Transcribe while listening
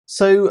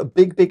So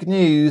big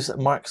news,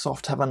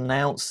 Microsoft have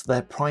announced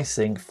their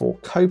pricing for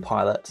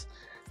Copilot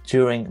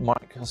during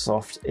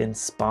Microsoft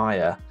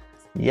Inspire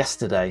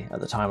yesterday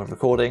at the time of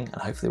recording,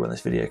 and hopefully when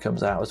this video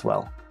comes out as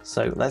well.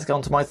 So let's get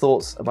on to my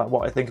thoughts about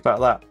what I think about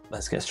that.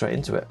 Let's get straight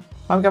into it.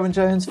 I'm Gavin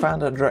Jones,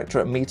 founder and director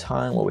at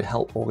MeTime, where we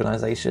help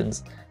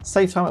organisations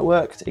save time at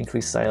work to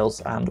increase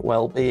sales and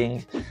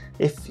well-being.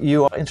 If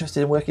you are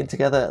interested in working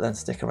together, then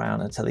stick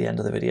around until the end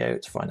of the video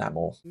to find out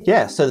more.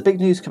 Yeah, so the big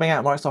news coming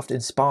out of Microsoft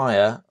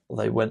Inspire,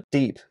 they went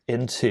deep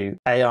into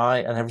AI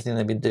and everything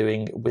they've been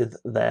doing with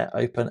their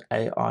open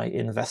AI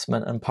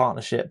investment and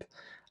partnership.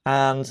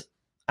 And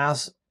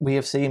as we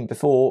have seen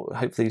before,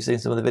 hopefully you've seen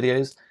some of the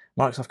videos,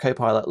 Microsoft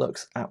Copilot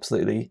looks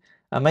absolutely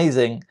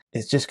amazing.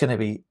 It's just going to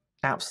be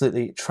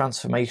absolutely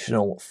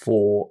transformational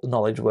for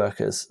knowledge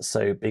workers.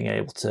 So being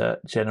able to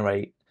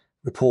generate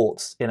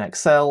reports in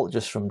Excel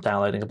just from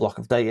downloading a block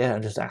of data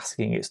and just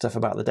asking it stuff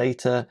about the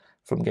data,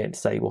 from getting to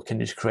say, well, can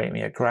you just create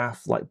me a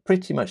graph? Like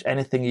pretty much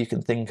anything you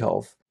can think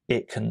of,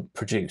 it can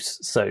produce.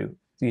 So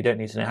you don't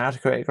need to know how to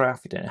create a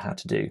graph. You don't know how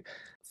to do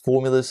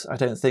formulas, I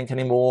don't think,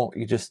 anymore.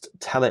 You just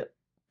tell it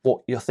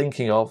what you're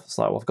thinking of. It's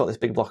like, well, I've got this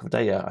big block of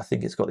data. I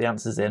think it's got the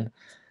answers in.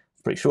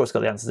 I'm pretty sure it's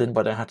got the answers in,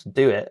 but I don't know how to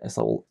do it. It's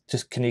like, well,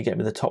 just can you get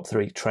me the top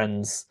 3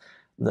 trends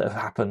that have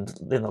happened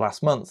in the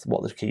last month?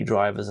 What are the key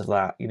drivers of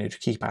that? You know, to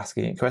keep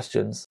asking it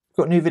questions.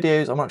 We've got new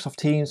videos on Microsoft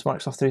Teams,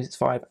 Microsoft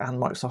 365, and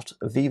Microsoft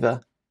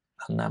Viva,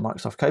 and now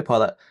Microsoft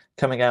Copilot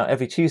coming out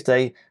every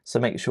Tuesday. So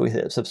make sure you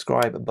hit the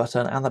subscribe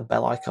button and the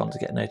bell icon to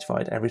get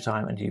notified every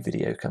time a new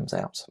video comes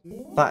out.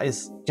 That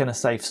is going to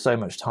save so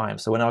much time.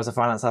 So when I was a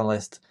finance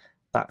analyst,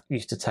 that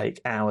used to take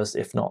hours,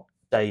 if not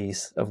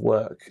days of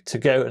work to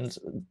go and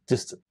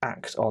just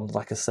act on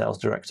like a sales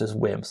director's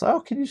whim. So,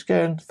 can you just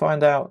go and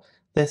find out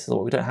this?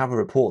 Or we don't have a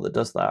report that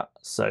does that.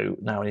 So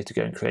now I need to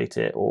go and create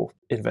it or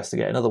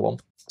investigate another one.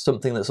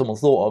 Something that someone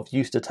thought of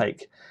used to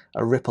take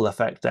a ripple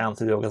effect down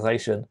through the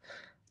organization.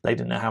 They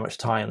didn't know how much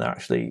time they're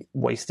actually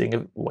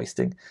wasting,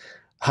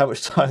 how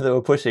much time they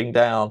were pushing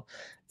down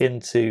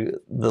into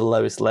the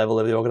lowest level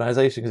of the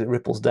organization, because it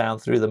ripples down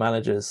through the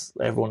managers.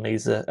 Everyone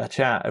needs a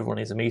chat, everyone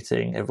needs a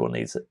meeting, everyone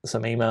needs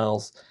some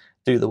emails,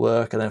 do the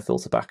work, and then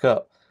filter back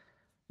up.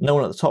 No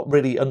one at the top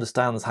really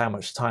understands how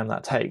much time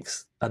that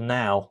takes, and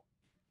now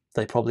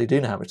they probably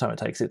do know how much time it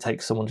takes. It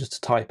takes someone just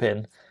to type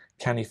in,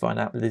 can you find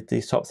out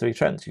these top 3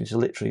 trends? You can just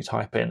literally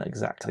type in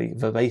exactly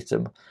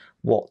verbatim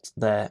what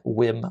their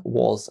whim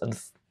was, and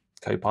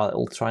Copilot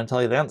will try and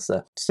tell you the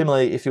answer.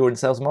 Similarly, if you're in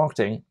sales and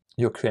marketing,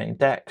 you're creating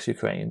decks, you're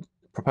creating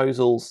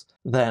proposals,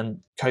 then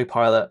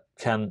Copilot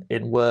can,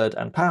 in Word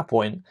and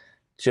PowerPoint,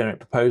 generate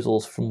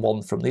proposals from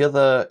one from the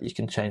other. You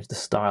can change the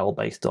style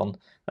based on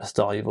a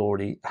style you've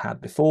already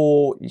had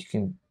before. You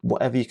can,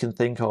 whatever you can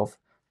think of,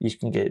 you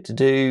can get it to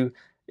do.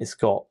 It's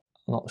got,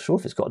 I'm not sure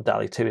if it's got a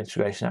DALL-E 2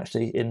 integration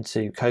actually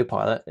into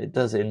Copilot. It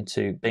does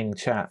into Bing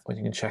Chat, where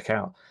you can check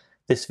out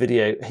this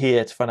video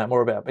here to find out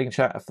more about Bing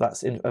Chat if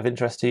that's of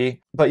interest to you.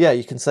 But yeah,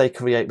 you can say,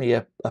 create me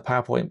a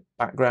PowerPoint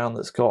background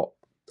that's got,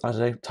 I don't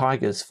know,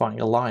 tigers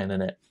fighting a lion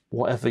in it.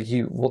 Whatever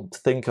you want to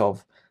think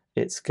of,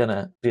 it's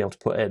gonna be able to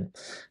put in.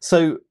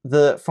 So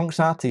the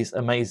functionality is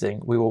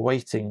amazing. We were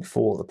waiting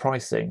for the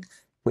pricing,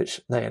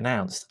 which they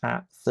announced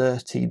at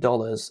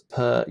 $30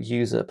 per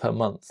user per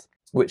month,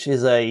 which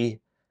is a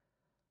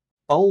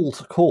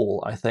bold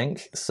call, I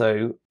think.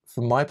 So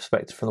from my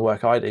perspective, from the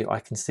work I do,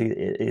 I can see that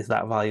it is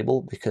that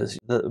valuable, because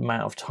the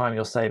amount of time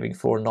you're saving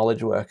for a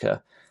knowledge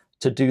worker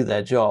to do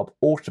their job,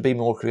 or to be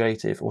more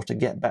creative, or to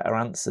get better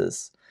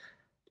answers,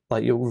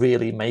 like you're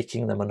really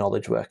making them a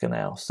knowledge worker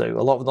now. So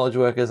a lot of knowledge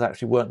workers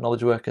actually weren't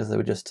knowledge workers. They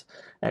were just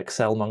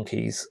Excel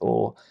monkeys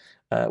or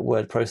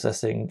word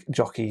processing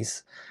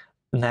jockeys.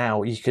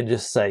 Now you can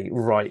just say,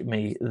 write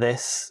me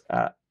this,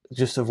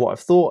 just of what I've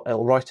thought,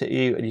 it'll write it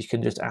you, and you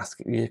can just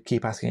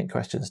keep asking it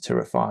questions to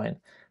refine.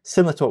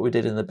 Similar to what we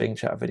did in the Bing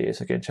Chat video,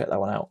 so go and check that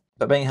one out.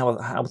 But being able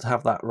to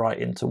have that right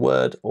into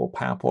Word or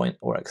PowerPoint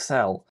or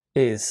Excel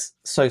is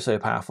so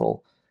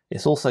powerful.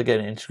 It's also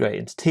going to integrate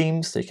into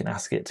Teams, so you can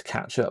ask it to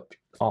catch up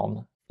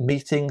on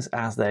meetings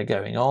as they're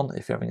going on.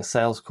 If you're having a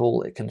sales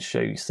call, it can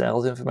show you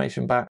sales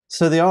information back.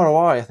 So the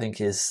ROI, I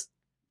think, is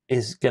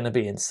going to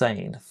be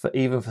insane, for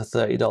even for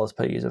 $30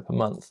 per user per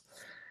month.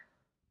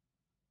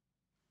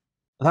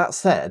 That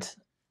said,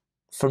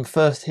 from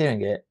first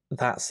hearing it,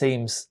 that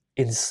seems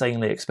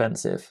insanely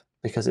expensive,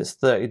 because it's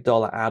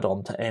 $30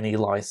 add-on to any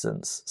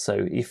license.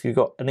 So if you've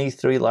got an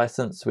E3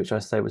 license, which I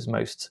say was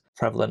most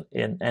prevalent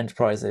in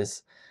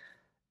enterprises,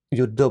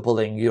 you're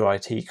doubling your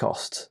IT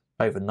cost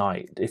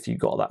overnight if you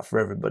got that for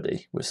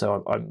everybody.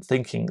 So I'm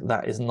thinking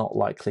that is not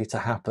likely to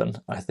happen.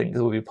 I think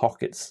there will be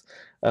pockets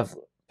of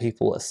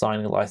people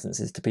assigning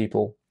licenses to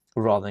people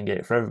rather than get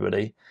it for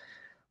everybody,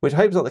 which I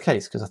hope is not the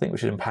case, because I think we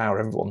should empower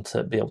everyone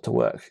to be able to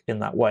work in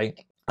that way.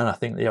 And I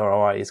think the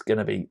ROI is going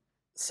to be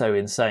so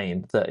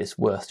insane that it's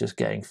worth just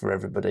getting for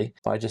everybody,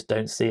 but I just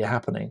don't see it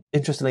happening.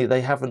 Interestingly,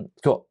 they haven't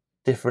got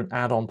different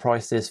add-on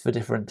prices for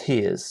different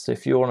tiers. So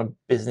if you're on a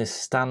business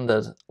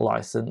standard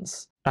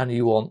license and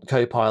you want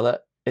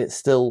Copilot, it's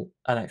still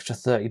an extra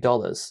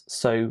 $30.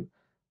 So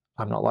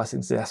I'm not a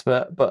licensed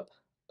expert, but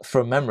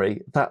from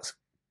memory, that's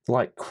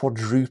like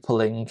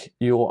quadrupling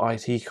your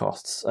IT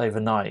costs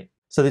overnight.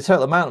 So the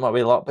total amount might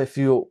be a lot, but if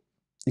you're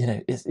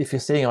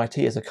seeing IT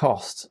as a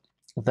cost,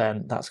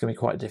 then that's going to be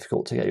quite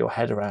difficult to get your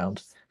head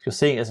around. If you're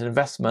seeing it as an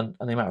investment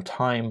and the amount of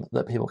time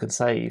that people can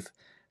save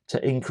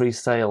to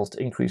increase sales,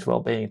 to increase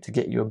well-being, to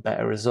get you a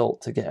better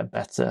result, to get a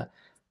better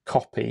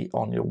copy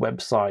on your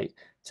website,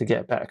 to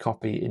get a better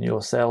copy in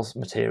your sales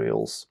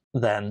materials,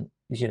 then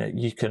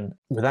you can,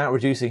 without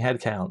reducing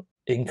headcount,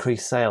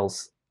 increase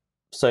sales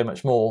so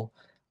much more.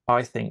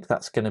 I think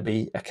that's going to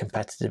be a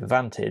competitive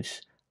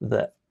advantage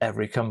that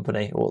every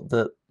company, or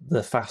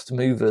the fast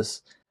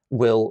movers,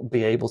 will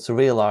be able to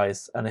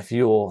realize. And if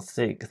you're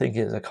thinking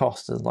it's a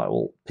cost, and like,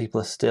 well, people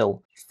are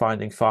still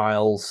finding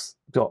files,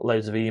 got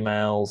loads of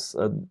emails,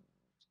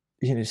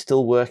 and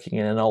still working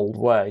in an old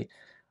way.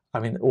 I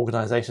mean,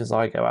 organizations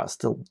I go at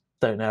still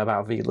don't know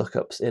about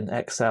VLOOKUPs in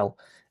Excel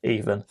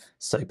even,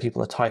 so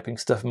people are typing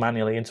stuff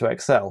manually into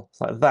Excel.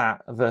 It's like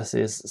that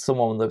versus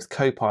someone with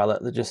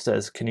Copilot that just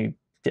says, can you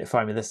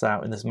find me this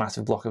out in this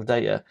massive block of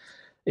data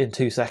in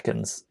 2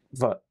 seconds,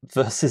 but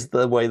versus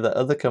the way that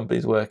other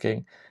companies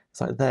working. It's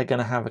like they're going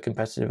to have a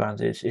competitive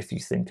advantage if you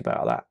think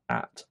about that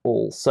at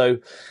all. So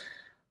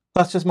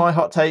that's just my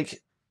hot take.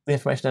 The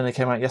information only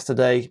came out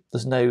yesterday.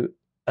 There's no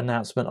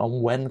announcement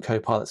on when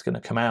Copilot's going to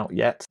come out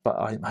yet, but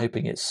I'm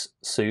hoping it's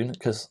soon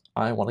because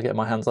I want to get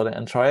my hands on it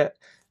and try it,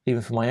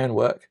 even for my own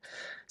work.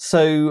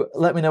 So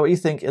let me know what you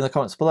think in the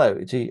comments below.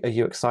 Are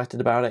you excited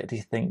about it? Do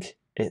you think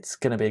it's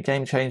going to be a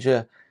game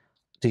changer?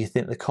 Do you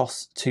think the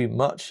cost's too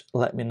much?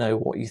 Let me know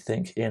what you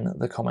think in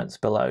the comments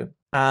below.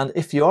 And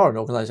if you are an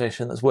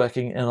organisation that's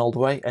working in an old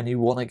way and you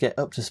want to get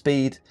up to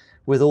speed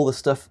with all the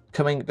stuff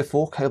coming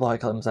before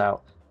Copilot comes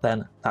out,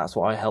 then that's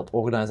what I help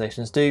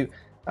organisations do.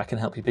 I can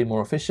help you be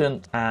more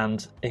efficient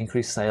and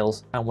increase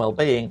sales and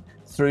well-being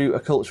through a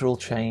cultural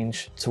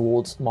change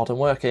towards modern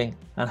working,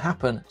 and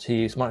happen to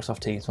use Microsoft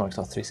Teams,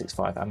 Microsoft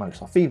 365 and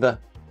Microsoft Viva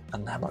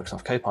and now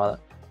Microsoft Copilot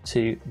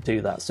to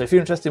do that. So if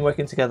you're interested in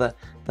working together,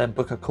 then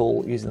book a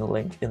call using the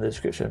link in the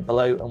description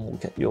below and we'll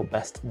get your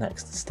best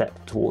next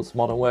step towards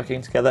modern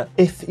working together.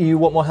 If you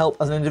want more help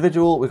as an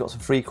individual, we've got some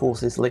free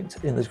courses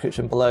linked in the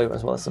description below,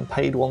 as well as some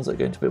paid ones that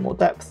go into a bit more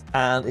depth.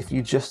 And if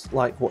you just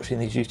like watching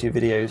these YouTube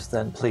videos,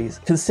 then please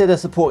consider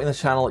supporting the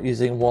channel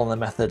using one of the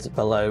methods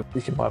below.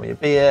 You can buy me a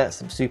beer,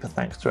 some super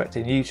thanks direct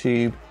in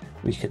YouTube,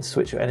 we can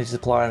switch your energy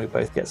supplier and we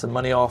both get some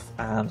money off,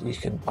 and you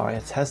can buy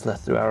a Tesla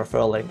through our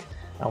referral link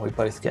and we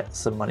both get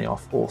some money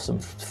off, or some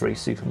free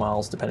super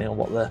miles, depending on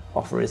what the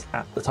offer is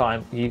at the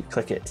time you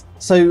click it.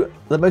 So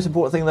the most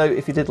important thing though,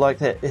 if you did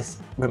like it, is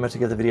remember to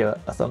give the video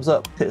a thumbs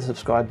up, hit the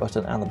subscribe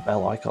button and the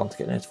bell icon to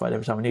get notified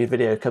every time a new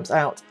video comes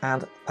out.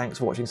 And thanks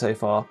for watching so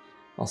far.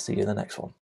 I'll see you in the next one.